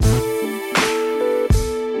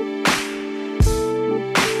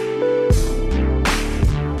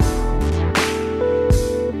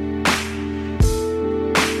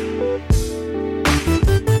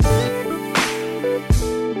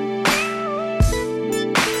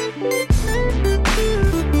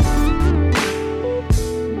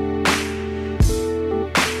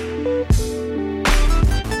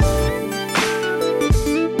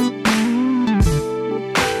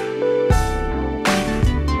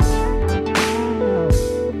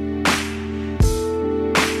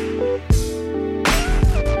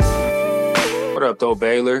Wudupdoe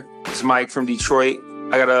Baylor? It's Mike from Detroit.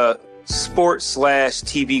 I got a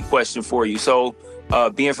sports/TV question for you. So,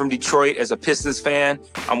 being from Detroit as a Pistons fan,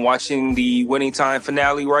 I'm watching the Winning Time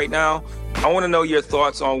finale right now. I want to know your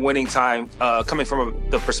thoughts on Winning Time coming from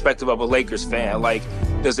the perspective of a Lakers fan. Like,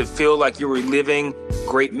 does it feel like you're reliving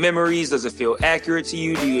great memories? Does it feel accurate to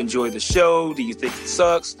you? Do you enjoy the show? Do you think it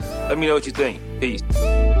sucks? Let me know what you think. Peace.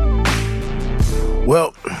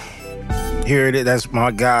 Well, here it is. That's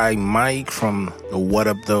my guy, Mike, from the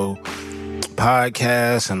Wudupdoe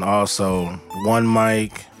podcast, and also One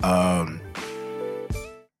Mike. The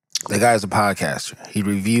guy's a podcaster. He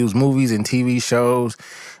reviews movies and TV shows.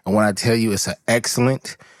 And when I tell you it's an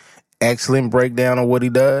excellent breakdown of what he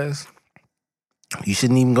does, you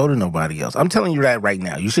shouldn't even go to nobody else. I'm telling you that right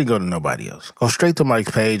now. You should go to nobody else. Go straight to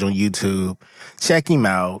Mike's page on YouTube. Check him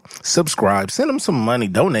out. Subscribe. Send him some money.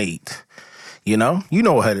 Donate. You know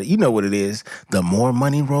what it is. The more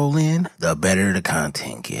money roll in, the better the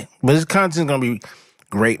content get. But his content's gonna be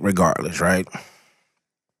great regardless, right?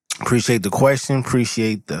 Appreciate the question.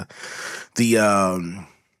 Appreciate the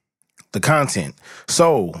content.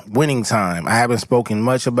 So, Winning Time. I haven't spoken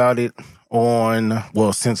much about it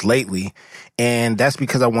since lately, and that's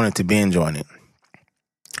because I wanted to binge on it.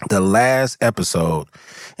 The last episode,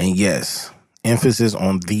 and yes, emphasis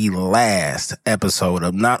on the last episode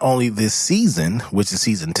of not only this season, which is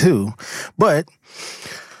season 2, but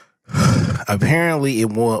apparently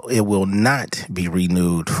it will not be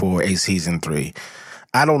renewed for a season 3.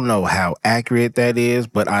 I don't know how accurate that is,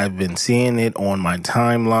 but I've been seeing it on my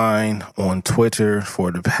timeline on Twitter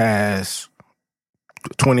for the past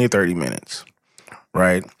 20 or 30 minutes,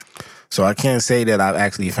 right? So I can't say that I've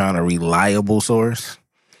actually found a reliable source,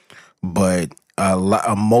 but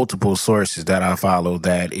multiple sources that I follow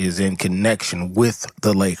that is in connection with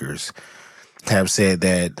the Lakers have said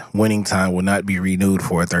that Winning Time will not be renewed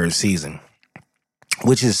for a 3rd season,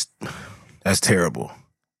 that's terrible.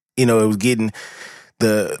 You know, it was getting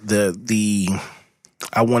I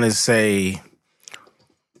want to say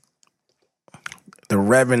the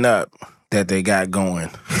revving up that they got going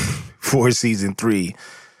for season 3.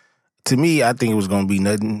 To me, I think it was going to be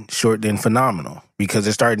nothing short than phenomenal because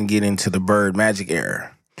they're starting to get into the Bird Magic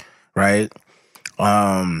era, right?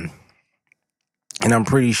 And I'm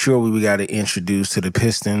pretty sure we got to introduce to the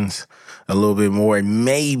Pistons a little bit more, and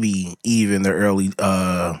maybe even the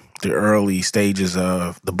early stages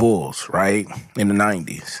of the Bulls, right, in the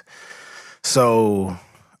 90s. So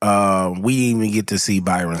we didn't even get to see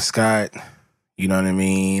Byron Scott. You know what I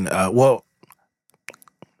mean?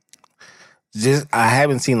 I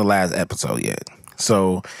haven't seen the last episode yet.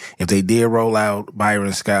 So if they did roll out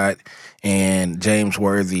Byron Scott and James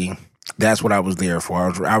Worthy, that's what I was there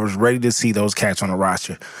for. I was ready to see those cats on the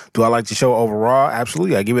roster. Do I like the show overall?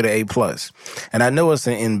 Absolutely. I give it an A+. And I know it's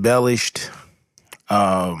an embellished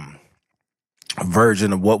version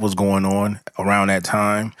of what was going on around that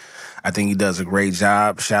time. I think he does a great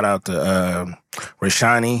job. Shout out to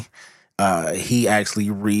Rashani. He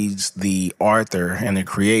actually reads the author and the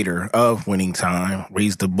creator of Winning Time,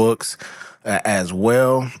 reads the books as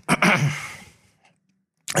well.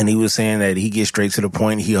 And he was saying that he gets straight to the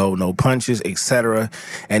point, he hold no punches, etc.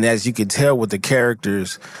 And as you can tell with the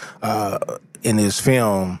characters in this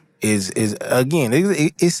film, is again,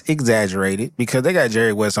 it's exaggerated because they got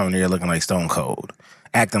Jerry West on there looking like Stone Cold,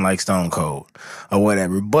 acting like Stone Cold or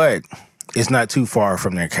whatever. But it's not too far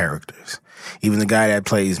from their characters. Even the guy that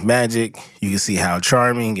plays Magic, you can see how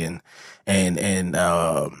charming and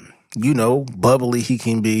bubbly he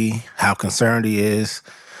can be, how concerned he is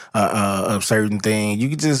of certain things. You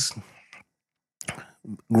could just,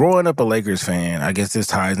 growing up a Lakers fan, I guess this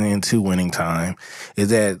ties into Winning Time, is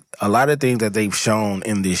that a lot of things that they've shown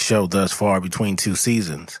in this show thus far between 2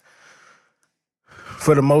 seasons,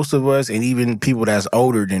 for the most of us, and even people that's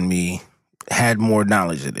older than me, had more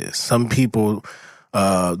knowledge of this. Some people,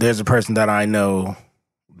 there's a person that I know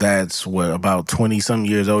that's about 20 some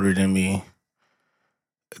years older than me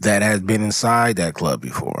that has been inside that club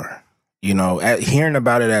before. You know, hearing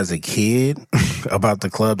about it as a kid, about the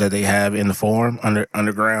club that they have in the Forum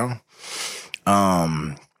underground.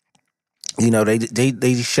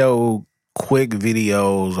 They show quick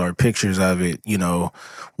videos or pictures of it, you know,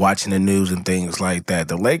 watching the news and things like that.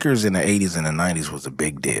 The Lakers in the 80s and the 90s was a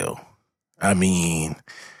big deal. I mean,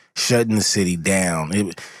 shutting the city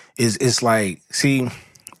down. It's like, see,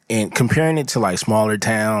 and comparing it to like smaller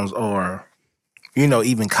towns or, you know,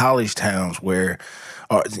 even college towns where,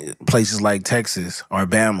 or places like Texas or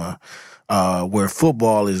Alabama, where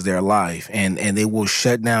football is their life, and they will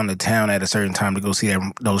shut down the town at a certain time to go see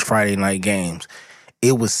those Friday night games.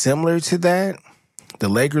 It was similar to that, The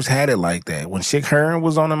Lakers had it like that. When Chick Hearn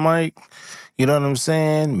was on the mic, you know what I'm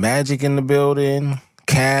saying? Magic in the building,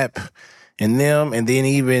 Cap, and them. And then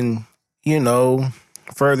even,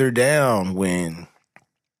 further down when,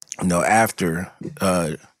 after,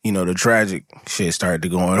 the tragic shit started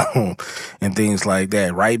going on and things like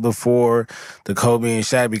that. Right before the Kobe and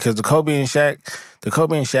Shaq, because the Kobe and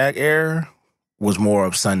Shaq era was more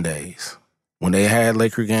of Sundays. When they had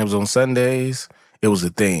Laker games on Sundays, it was a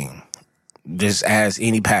thing. Just ask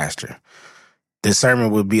any pastor. The sermon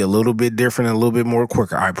would be a little bit different and a little bit more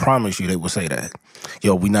quicker. I promise you they will say that.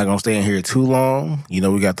 Yo, we're not going to stay in here too long. We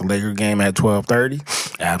got the Laker game at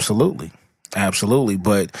 12:30. Absolutely.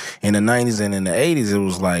 But in the 90s and in the 80s, it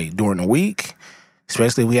was like during the week,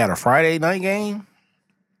 especially if we had a Friday night game,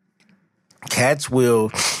 cats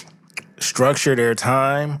will structure their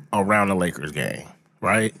time around the Lakers game,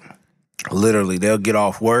 right? Literally, they'll get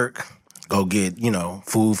off work, go get,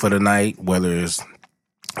 food for the night, whether it's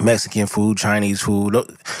Mexican food, Chinese food.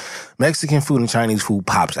 Mexican food and Chinese food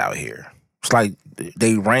pops out here. It's like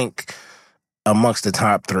they rank amongst the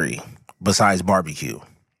top 3 besides barbecue.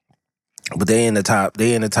 But they in the top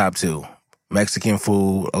 2. Mexican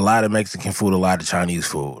food, a lot of Mexican food, a lot of Chinese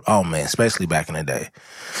food. Oh man, especially back in the day.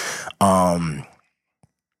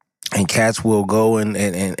 And cats will go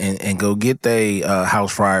and go get they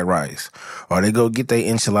house fried rice, or they go get they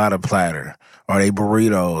enchilada platter, or they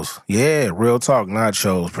burritos. Yeah, real talk,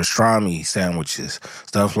 nachos, pastrami sandwiches,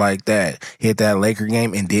 stuff like that. Hit that Laker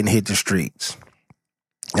game and didn't hit the streets.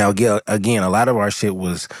 Now, again, a lot of our shit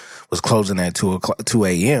was closing at 2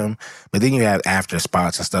 a.m., but then you have after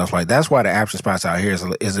spots and stuff like that. That's why the after spots out here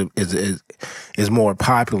is more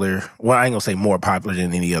popular. Well, I ain't gonna say more popular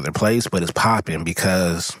than any other place, but it's popping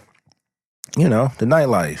because, the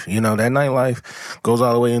nightlife. That nightlife goes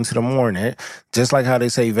all the way into the morning. Just like how they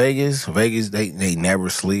say Vegas, they never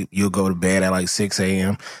sleep. You'll go to bed at like 6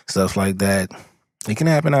 a.m., stuff like that. It can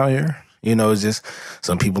happen out here. It's just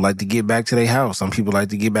some people like to get back to their house. Some people like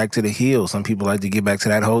to get back to the hill. Some people like to get back to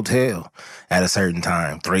that hotel at a certain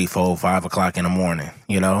time, 3, 4, 5 o'clock in the morning,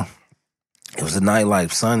 It was a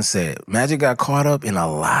nightlife, sunset. Magic got caught up in a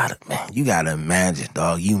lot of, man, you got to imagine,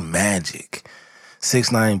 dog. You Magic.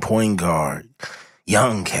 6'9" point guard,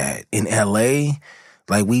 young cat in L.A.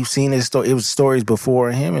 Like, we've seen his story. It was stories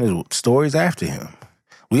before him and it was stories after him.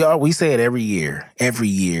 We say it every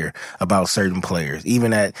year about certain players.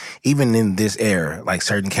 Even in this era, like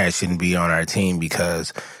certain cats shouldn't be on our team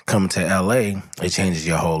because coming to LA, it changes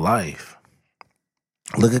your whole life.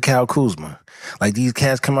 Look at Kyle Kuzma. Like, these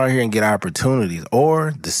cats come out here and get opportunities,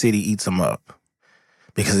 or the city eats them up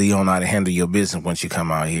because you don't know how to handle your business once you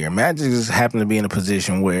come out here. Magic just happened to be in a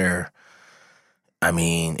position where,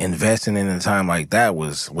 investing in a time like that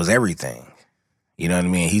was everything. You know what I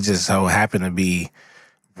mean? He just so happened to be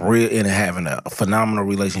real into having a phenomenal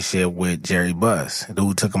relationship with Jerry Buss,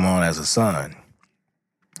 who took him on as a son.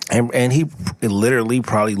 And he literally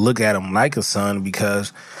probably looked at him like a son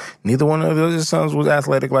because neither one of his sons was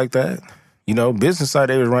athletic like that. Business side,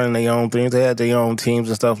 they was running their own things. They had their own teams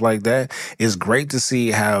and stuff like that. It's great to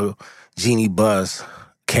see how Jeannie Buss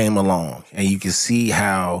came along. And you can see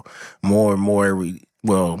how more and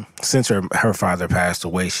more since her father passed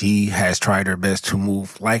away, she has tried her best to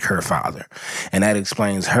move like her father. And that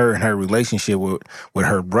explains her and her relationship with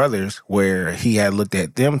her brothers, where he had looked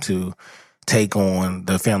at them to take on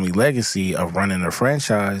the family legacy of running a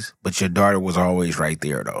franchise, but your daughter was always right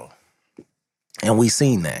there, though. And we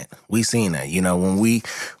seen that. When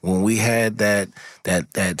we had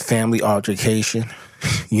that family altercation,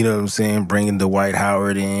 you know what I'm saying, bringing Dwight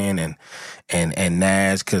Howard in and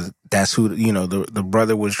Nash, because that's who, the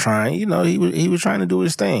brother was trying, he was trying to do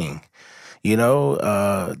his thing.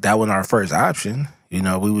 That wasn't our first option.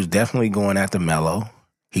 We was definitely going after Melo.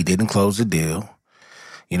 He didn't close the deal.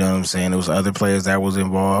 You know what I'm saying? There was other players that was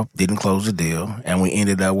involved, didn't close the deal. And we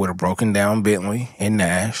ended up with a broken down Bentley and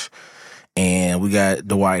Nash. And we got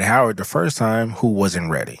Dwight Howard the first time, who wasn't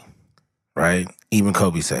ready, right? Even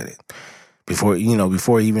Kobe said it. Before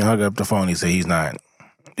he even hung up the phone, he said it's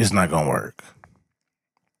not going to work.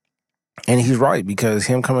 And he's right, because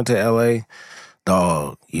him coming to LA,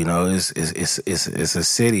 dog, it's a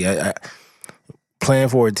city. Playing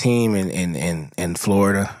for a team in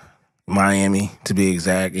Florida, Miami to be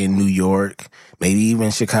exact, in New York, maybe even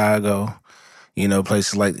Chicago,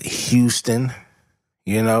 places like Houston,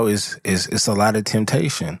 it's a lot of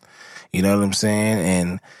temptation. You know what I'm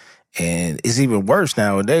saying? And it's even worse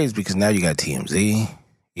nowadays because now you got TMZ.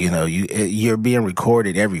 You're being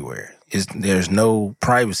recorded everywhere. There's no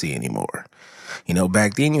privacy anymore.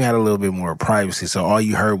 Back then you had a little bit more privacy, so all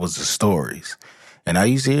you heard was the stories. And I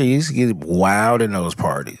used to hear, he used to get wild in those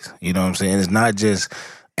parties. You know what I'm saying? It's not just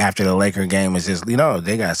after the Laker game. It's just,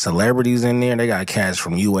 they got celebrities in there. They got cats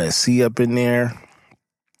from USC up in there.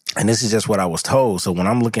 And this is just what I was told. So when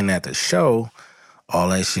I'm looking at the show, all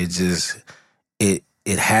that shit just,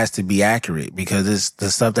 it has to be accurate because it's the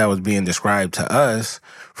stuff that was being described to us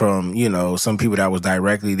from, some people that was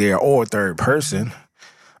directly there or third person.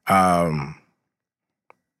 The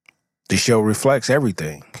show reflects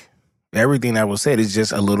everything. Everything that was said is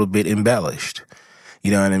just a little bit embellished.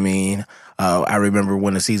 You know what I mean? I remember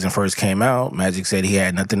when the season first came out, Magic said he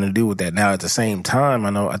had nothing to do with that. Now, at the same time,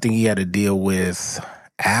 I think he had a deal with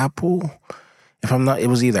Apple. If I'm not, it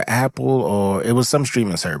was either Apple or it was some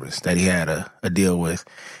streaming service that he had a deal with.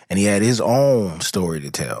 And he had his own story to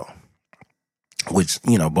tell, which,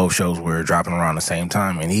 both shows were dropping around the same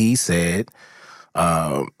time. And he said,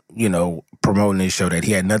 promoting this show that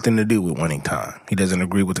he had nothing to do with Winning Time. He doesn't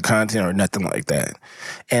agree with the content or nothing like that.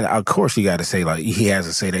 And of course, you got to say, he has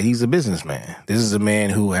to say that he's a businessman. This is a man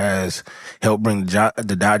who has helped bring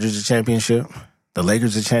the Dodgers a championship, the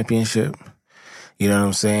Lakers a championship. You know what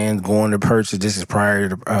I'm saying? Going to purchase, this is prior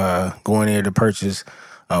to going there to purchase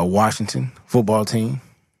Washington football team.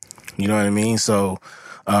 You know what I mean? So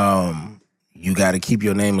you got to keep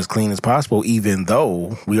your name as clean as possible, even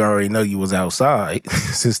though we already know you was outside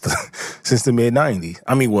since the mid-'90s.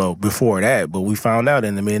 I mean, well, before that, but we found out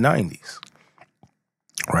in the mid-'90s.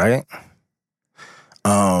 Right?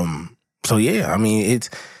 So, yeah, I mean,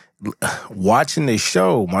 it's... Watching this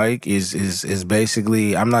show, Mike, is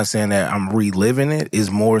basically, I'm not saying that I'm reliving it,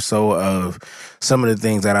 is more so of some of the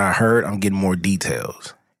things that I heard, I'm getting more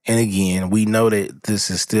details. And again, we know that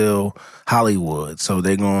this is still Hollywood, so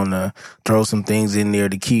they're going to throw some things in there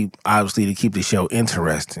to keep the show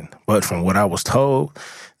interesting. But from what I was told,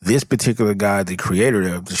 this particular guy, the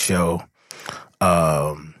creator of the show,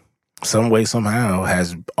 some way, somehow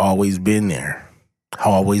has always been there.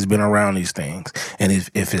 Always been around these things. And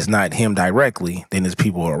if it's not him directly, then it's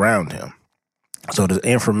people around him. So the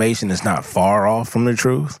information is not far off from the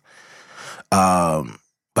truth. But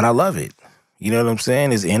I love it. You know what I'm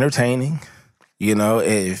saying? It's entertaining.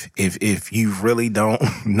 If you really don't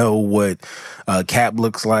know what Cap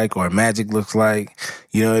looks like or Magic looks like,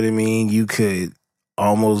 you know what I mean? You could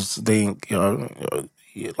almost think,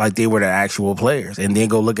 like they were the actual players, and then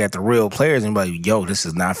go look at the real players and be like, yo, this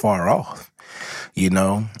is not far off.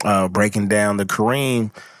 Breaking down the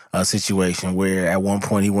Kareem situation where at one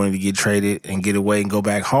point he wanted to get traded and get away and go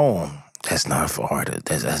back home. That's not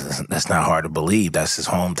that's not hard to believe. That's his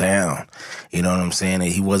hometown. You know what I'm saying? That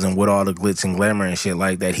he wasn't with all the glitz and glamour and shit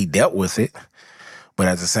like that. He dealt with it. But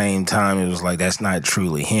at the same time, it was like, that's not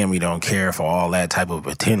truly him. He don't care for all that type of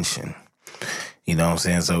attention. You know what I'm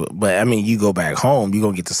saying? So, but I mean, you go back home, you're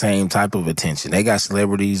going to get the same type of attention. They got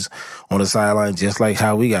celebrities on the sideline just like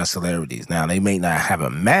how we got celebrities. Now, they may not have a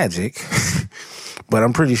Magic, but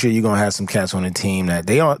I'm pretty sure you're going to have some cats on the team that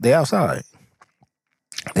they outside.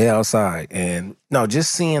 They outside. And no,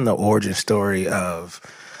 just seeing the origin story of,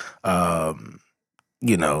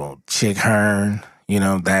 Chick Hearn,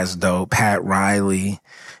 that's dope. Pat Riley,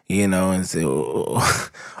 and so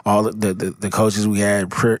all the coaches we had,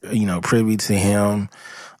 privy to him,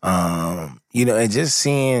 and just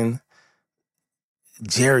seeing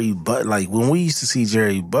Jerry Buss. Like when we used to see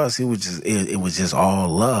Jerry Buss, it was just all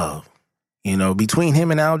love, between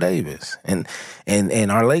him and Al Davis, and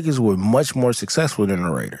our Lakers were much more successful than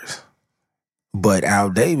the Raiders, but Al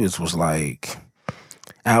Davis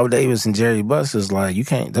and Jerry Buss is like, you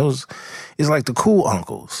can't, it's like the cool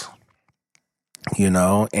uncles.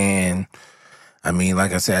 And I mean,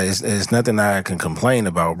 like I said, it's nothing I can complain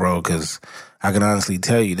about, bro, because I can honestly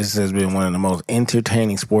tell you this has been one of the most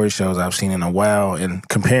entertaining sports shows I've seen in a while. And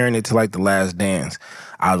comparing it to like The Last Dance,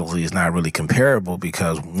 obviously it's not really comparable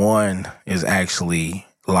because one is actually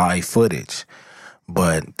live footage,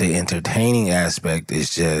 but the entertaining aspect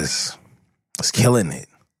is just, it's killing it.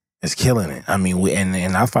 It's killing it. I mean,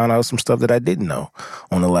 and I found out some stuff that I didn't know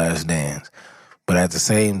on The Last Dance. But at the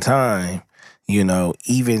same time,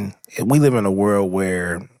 even we live in a world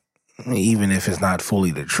where even if it's not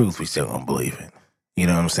fully the truth, we still don't believe it. You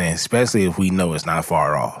know what I'm saying? Especially if we know it's not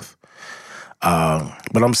far off.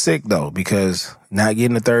 But I'm sick though, because not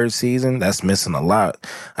getting the third season, that's missing a lot.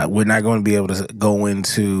 We're not going to be able to go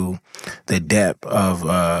into the depth of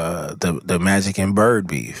the Magic and Bird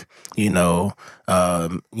beef. LA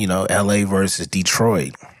versus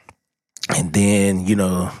Detroit. And then,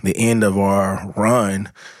 the end of our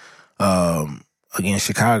run against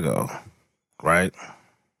Chicago, right?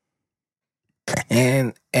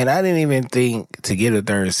 And I didn't even think to get a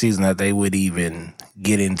third season that they would even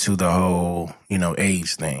get into the whole,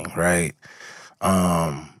 age thing, right?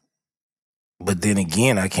 But then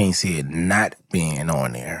again, I can't see it not being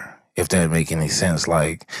on there, if that make any sense.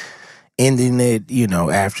 Like, ending it,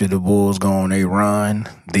 after the Bulls go on a run,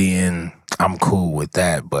 then I'm cool with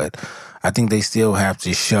that. But I think they still have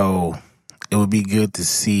to show, it would be good to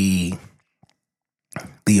see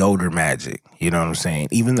the older Magic, you know what I'm saying?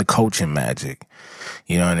 Even the coaching Magic,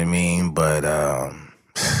 you know what I mean? But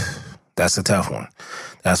that's a tough one.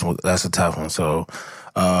 That's a tough one. So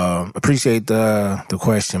appreciate the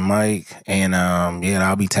question, Mike. And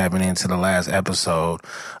I'll be tapping into the last episode.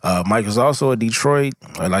 Mike was also a Detroit,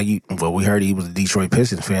 we heard he was a Detroit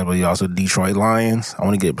Pistons fan, but he also Detroit Lions. I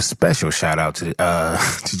want to give a special shout out to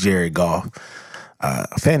to Jared Goff.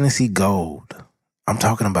 Fantasy Gold. I'm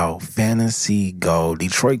talking about Fantasy Gold.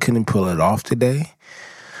 Detroit couldn't pull it off today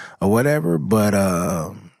or whatever, but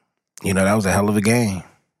that was a hell of a game.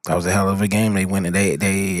 That was a hell of a game. They went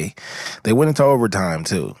into overtime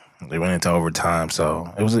too. They went into overtime,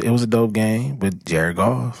 so it was a dope game. But Jared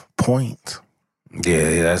Goff, points.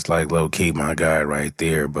 Yeah, that's like low key my guy right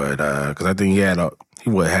there. But because I think he had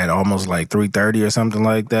almost like 330 or something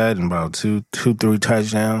like that, and about two, 3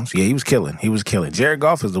 touchdowns. Yeah, he was killing. Jared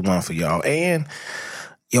Goff is the one for y'all. And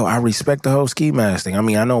I respect the whole ski mask thing. I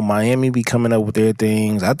mean, I know Miami be coming up with their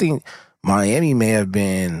things. I think Miami may have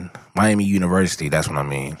been Miami University. That's what I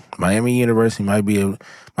mean. Miami University might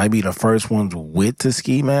be the first ones with the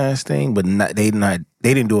ski mask thing, but they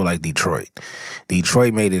didn't do it like Detroit.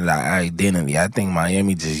 Detroit made it an identity. I think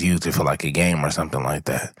Miami just used it for like a game or something like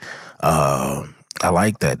that. I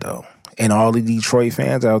like that though. And all the Detroit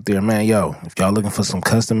fans out there, man, if y'all looking for some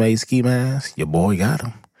custom made ski masks, your boy got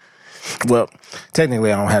them. Well,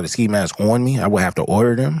 technically I don't have the ski mask on me. I would have to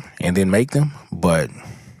order them and then make them, but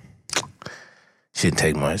shouldn't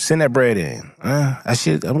take much. Send that bread in.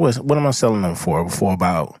 What am I selling them for?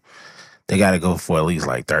 They got to go for at least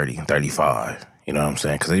like 30, 35. You know what I'm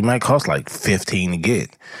saying? Because they might cost like 15 to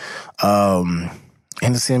get. And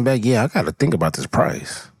to send back, I got to think about this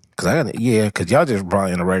price. Because y'all just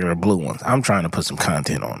brought in the regular blue ones. I'm trying to put some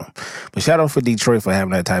content on them. But shout out for Detroit for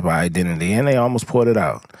having that type of identity. And they almost pulled it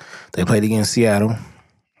out. They played against Seattle.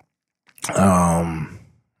 And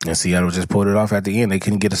Seattle just pulled it off at the end. They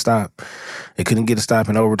couldn't get a stop. They couldn't get a stop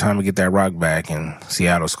in overtime to get that rock back, and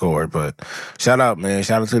Seattle scored. But shout out, man.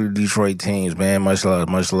 Shout out to the Detroit teams, man. Much love,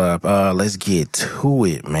 much love. Let's get to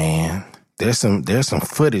it, man. There's some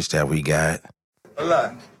footage that we got. A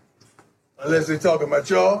lot. Unless they talking about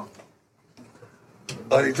y'all,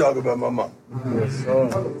 or they talking about my mom.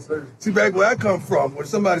 See, back where I come from, when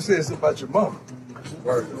somebody says something about your mama,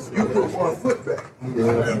 you put 1 foot back.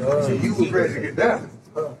 So you were ready to get down.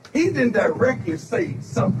 He didn't directly say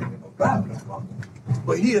something about his mama,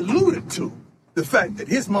 but he alluded to the fact that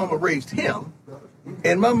his mama raised him,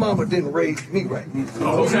 and my mama didn't raise me right.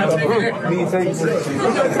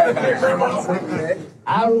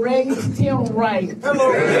 I raised him right.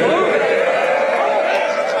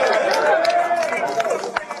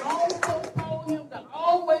 Also told him to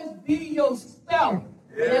always be yourself.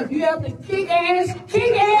 And if you have to kick ass,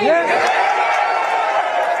 kick ass.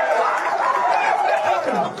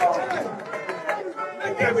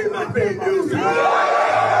 Give me my big news.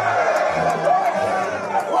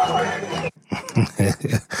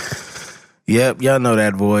 Yep, y'all know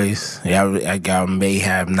that voice. Y'all may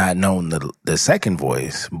have not known the second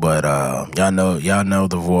voice, but y'all know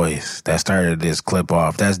the voice that started this clip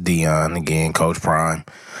off. That's Deion again, Coach Prime.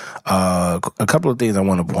 A couple of things I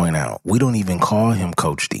want to point out. We don't even call him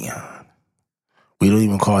Coach Deion. We don't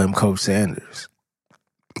even call him Coach Sanders.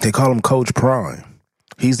 They call him Coach Prime.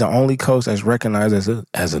 He's the only coach that's recognized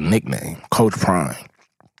as a nickname, Coach Prime.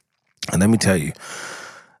 And let me tell you,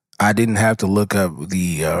 I didn't have to look up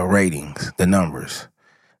the ratings, the numbers.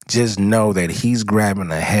 Just know that he's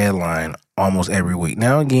grabbing a headline almost every week.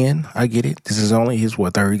 Now, again, I get it. This is only his,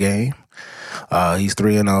 third game. He's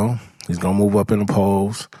 3-0. He's going to move up in the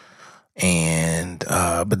polls. And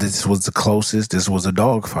but this was the closest. This was a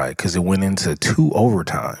dogfight because it went into 2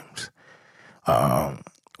 overtimes.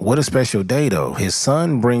 What a special day, though. His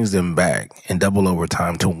son brings them back in double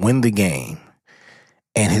overtime to win the game.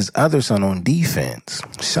 And his other son on defense,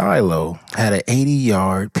 Shiloh, had an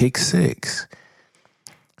 80-yard pick six.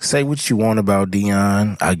 Say what you want about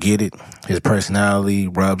Deion. I get it. His personality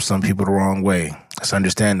rubs some people the wrong way. It's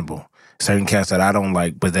understandable. Certain cats that I don't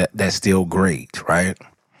like, but that's still great, right?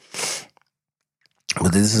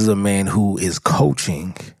 But this is a man who is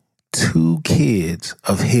coaching 2 kids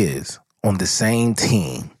of his on the same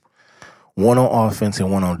team, one on offense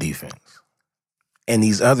and one on defense. And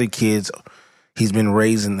these other kids, he's been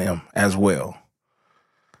raising them as well.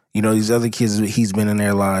 You know, these other kids, he's been in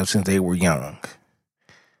their lives since they were young.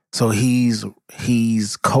 So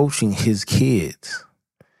he's coaching his kids.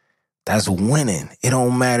 That's winning. It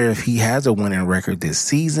don't matter if he has a winning record this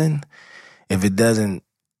season. If it doesn't,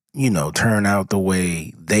 turn out the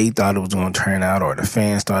way they thought it was going to turn out or the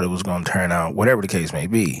fans thought it was going to turn out, whatever the case may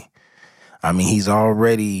be. I mean, he's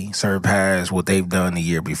already surpassed what they've done the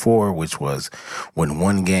year before, which was win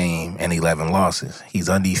 1 game and 11 losses. He's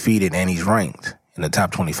undefeated and he's ranked in the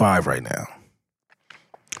top 25 right now.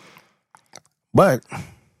 But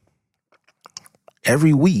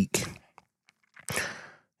every week,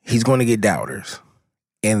 he's going to get doubters.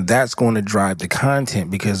 And that's going to drive the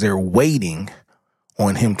content because they're waiting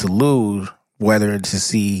on him to lose, whether to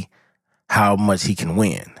see how much he can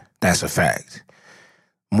win. That's a fact.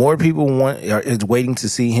 More people is waiting to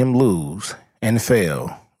see him lose and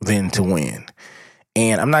fail than to win.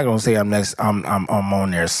 And I'm not going to say I'm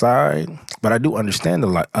on their side, but I do understand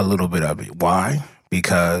a little bit of it. Why?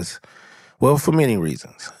 Because, well, for many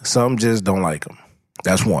reasons. Some just don't like him.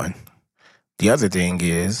 That's one. The other thing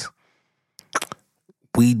is,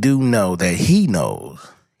 we do know that he knows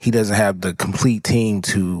he doesn't have the complete team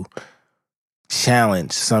to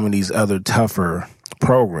challenge some of these other tougher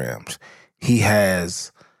programs. He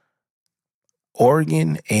has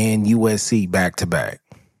Oregon and USC back-to-back.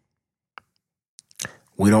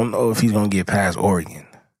 We don't know if he's going to get past Oregon,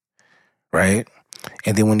 right?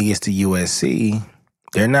 And then when he gets to USC,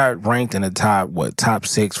 they're not ranked in the top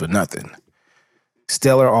 6 for nothing.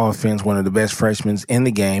 Stellar offense, one of the best freshmen in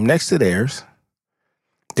the game, next to theirs.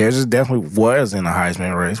 Theirs definitely was in the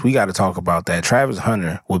Heisman race. We got to talk about that. Travis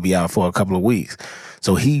Hunter will be out for a couple of weeks.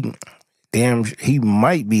 So he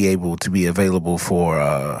might be able to be available for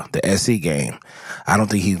the SC game. I don't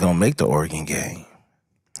think he's going to make the Oregon game.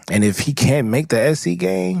 And if he can't make the SC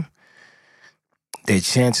game, their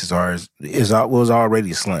chances was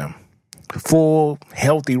already slim. Full,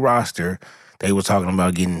 healthy roster, they were talking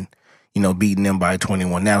about getting, beating them by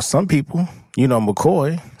 21. Now, some people,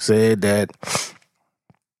 McCoy said that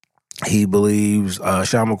he believes,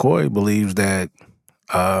 Sean McCoy believes that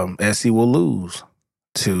SC will lose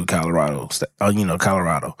to Colorado.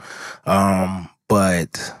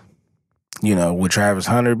 But, with Travis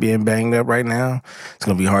Hunter being banged up right now, it's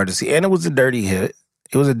going to be hard to see. And it was a dirty hit.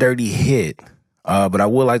 But I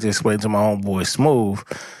would like to explain to my homeboy Smooth,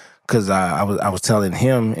 because I was telling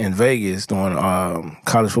him in Vegas during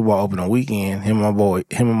college football opening weekend, him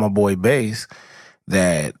and my boy Bass,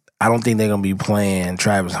 that I don't think they're going to be playing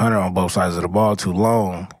Travis Hunter on both sides of the ball too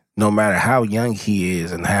long. No matter how young he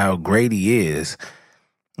is and how great he is,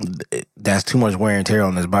 that's too much wear and tear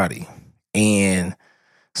on his body. And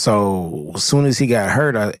so as soon as he got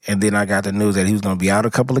hurt, and then I got the news that he was going to be out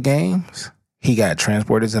a couple of games, he got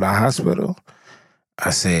transported to the hospital.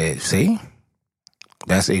 I said, see,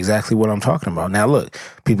 that's exactly what I'm talking about. Now, look,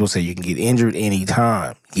 people say you can get injured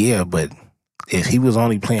anytime. Yeah, but if he was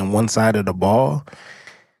only playing one side of the ball,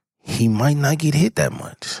 he might not get hit that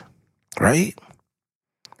much, right?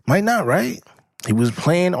 Might not, right? He was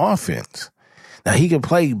playing offense. Now, he can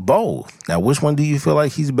play both. Now, which one do you feel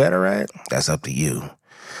like he's better at? That's up to you.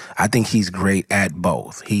 I think he's great at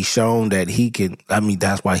both. He's shown that he can.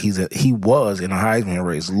 That's why he was in a Heisman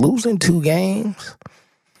race. Losing 2 games,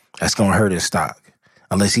 that's going to hurt his stock.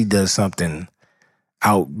 Unless he does something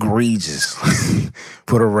outrageous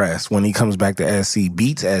for the rest. When he comes back to SC,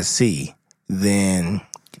 beats SC, then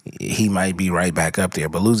he might be right back up there.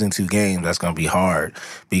 But losing 2 games, that's going to be hard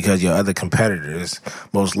because your other competitors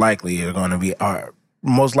most likely is going to be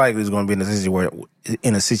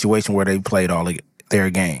in a situation where they played all their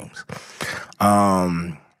games.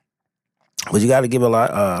 But you got to give a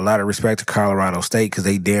lot of respect to Colorado State because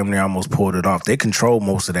they damn near almost pulled it off. They controlled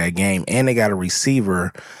most of that game, and they got a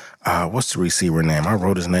receiver. What's the receiver name? I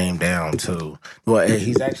wrote his name down too. Well,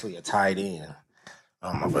 he's actually a tight end.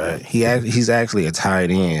 Oh my bad. He's actually a tight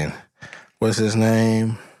end. What's his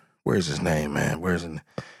name? Where's his name, man?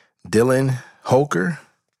 Dylan Hoker.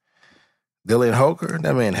 Dylan Hoker.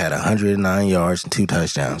 That man had 109 yards and 2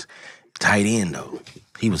 touchdowns. Tight end though.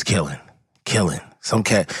 He was killing. Some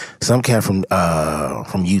cat from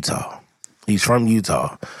Utah. He's from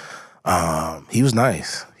Utah. He was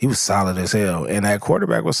nice. He was solid as hell, and that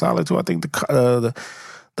quarterback was solid too. I think the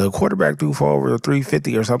quarterback threw for over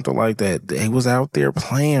 350 or something like that. He was out there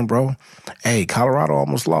playing, bro. Hey, Colorado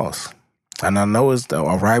almost lost, and I know it's a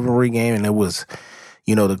rivalry game, and it was,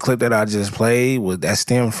 the clip that I just played that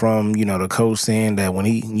stemmed from the coach saying that when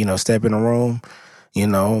he step in the room.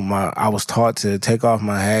 I was taught to take off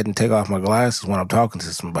my hat and take off my glasses when I'm talking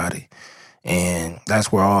to somebody. And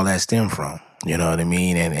that's where all that stemmed from. You know what I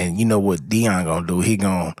mean? And you know what Deion gonna do? He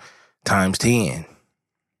gonna times 10.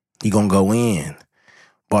 He gonna go in.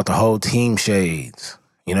 Bought the whole team shades.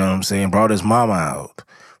 You know what I'm saying? Brought his mama out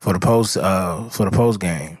for the post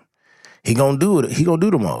game. He gonna do it. He gonna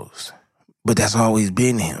do the most. But that's always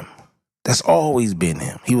been him. That's always been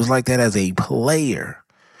him. He was like that as a player.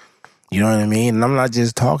 You know what I mean? And I'm not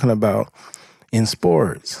just talking about in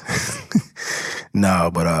sports.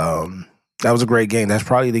 No, but that was a great game. That's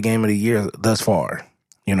probably the game of the year thus far.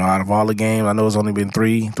 You know, out of all the games, I know it's only been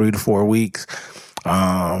 3 to 4 weeks.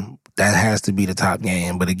 That has to be the top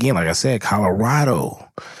game. But again, like I said, Colorado.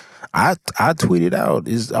 I tweeted out,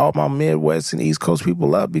 is all my Midwest and East Coast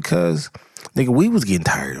people up because, nigga, we was getting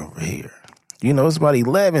tired over here. You know, it's about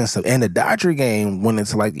 11. So, and the Dodger game went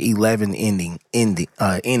into like 11 innings.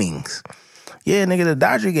 Yeah, nigga, the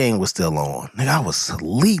Dodger game was still on. Nigga, I was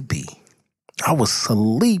sleepy.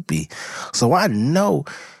 So I know,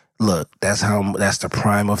 look, that's the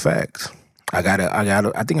prime effect. I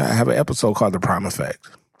think I have an episode called The Prime Effect.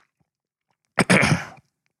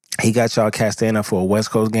 He got y'all Castana for a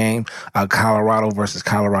West Coast game, Colorado versus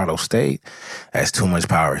Colorado State. That's too much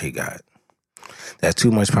power he got. That's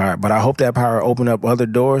too much power. But I hope that power opened up other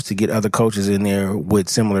doors to get other coaches in there with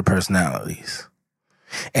similar personalities.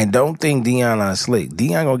 And don't think Deion on slick.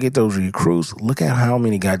 Deion gonna get those recruits. Look at how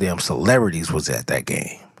many goddamn celebrities was at that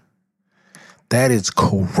game. That is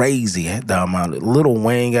crazy. The amount of Lil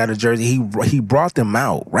Wayne got a jersey. He brought them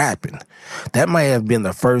out rapping. That might have been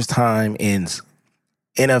the first time in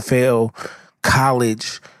NFL,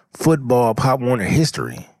 college, football, Pop Warner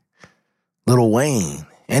history. Lil Wayne.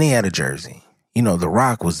 And he had a jersey. You know, The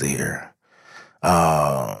Rock was there.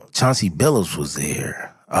 Chauncey Billups was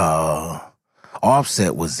there.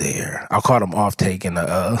 Offset was there. I caught him off take in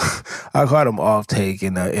the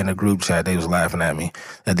group chat. They was laughing at me.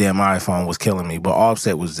 That damn iPhone was killing me. But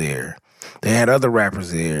Offset was there. They had other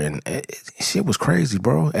rappers there, and shit was crazy,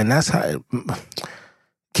 bro. And that's how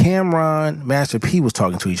Cameron, Master P was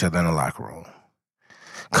talking to each other in the locker room.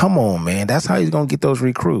 Come on, man. That's how he's gonna get those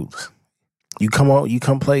recruits. You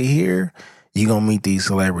come play here, you're gonna meet these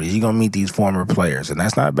celebrities. You're gonna meet these former players. And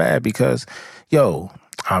that's not bad because, yo,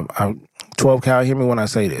 I'm 12 Cal, hear me when I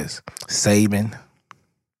say this. Saban.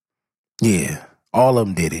 Yeah. All of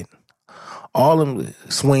them did it. All of them,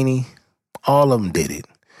 Sweeney, all of them did it.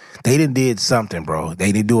 They did something, bro.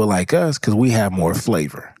 They didn't do it like us because we have more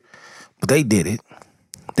flavor. But they did it.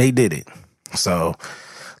 So,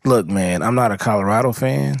 look, man, I'm not a Colorado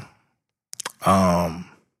fan. And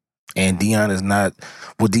Deion is not,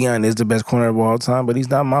 well, Deion is the best corner of all time, but he's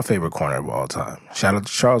not my favorite corner of all time. Shout out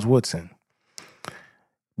to Charles Woodson.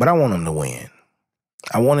 But I want him to win.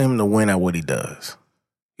 I want him to win at what he does.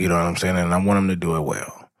 You know what I'm saying? And I want him to do it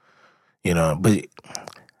well. You know, but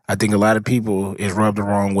I think a lot of people is rubbed the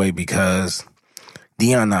wrong way because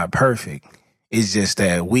Deion not perfect. It's just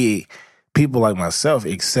that people like myself,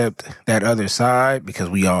 accept that other side because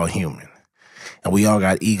we all human. And we all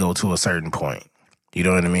got ego to a certain point. You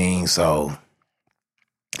know what I mean? So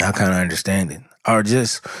I kind of understand it. Or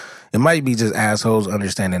just, it might be just assholes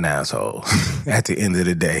understanding assholes at the end of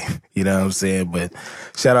the day. You know what I'm saying? But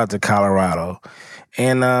shout out to Colorado.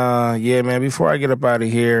 And yeah, man, before I get up out of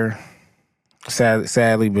here,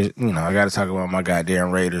 sadly, but you know, I got to talk about my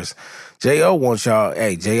goddamn Raiders. J.O. wants y'all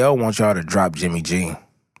to drop Jimmy G.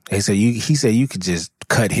 He said you could just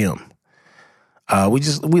cut him.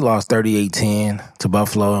 We lost 38-10 to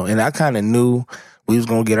Buffalo, and I kind of knew we was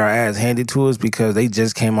going to get our ass handed to us because they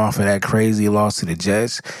just came off of that crazy loss to the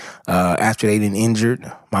Jets after they done injured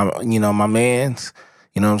my mans,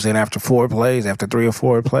 you know what I'm saying, after 3 or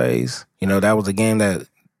 4 plays. You know, that was a game that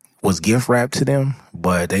was gift wrapped to them,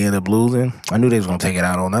 but they ended up losing. I knew they was going to take it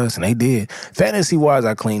out on us, and they did. Fantasy-wise,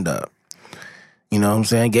 I cleaned up. You know what I'm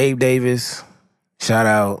saying? Gabe Davis, shout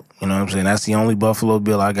out. You know what I'm saying? That's the only Buffalo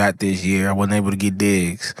Bill I got this year. I wasn't able to get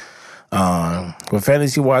Diggs. But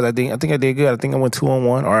fantasy-wise, I think I did good. I think I went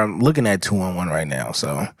 2-1, or I'm looking at 2-1 right now,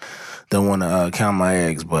 so don't want to count my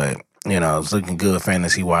eggs, but, you know, it's looking good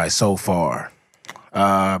fantasy-wise so far.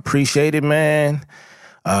 Appreciate it, man.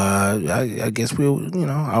 I guess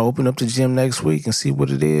I'll open up the gym next week and see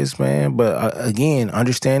what it is, man. But again,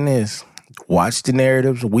 understand this. Watch the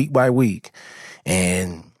narratives week by week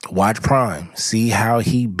and watch Prime. See how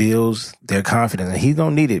he builds their confidence. And he's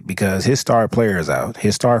going to need it because his star player is out.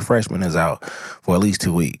 His star freshman is out for at least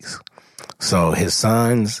 2 weeks. So his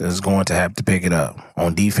sons is going to have to pick it up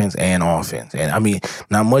on defense and offense. And I mean,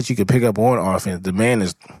 not much you could pick up on offense. The man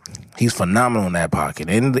he's phenomenal in that pocket.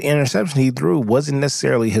 And the interception he threw wasn't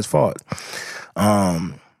necessarily his fault.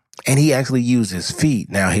 And he actually used his feet.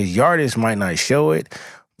 Now his yardage might not show it,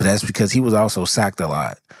 but that's because he was also sacked a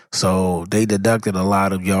lot. So they deducted a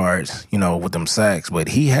lot of yards, with them sacks, but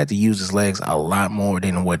he had to use his legs a lot more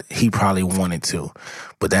than what he probably wanted to.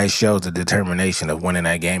 But that shows the determination of winning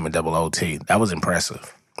that game in double OT. That was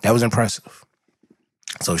impressive.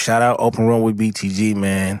 So shout out Open Road with BTG,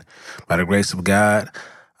 man. By the grace of God,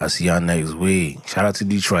 I'll see y'all next week. Shout out to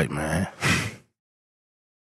Detroit, man.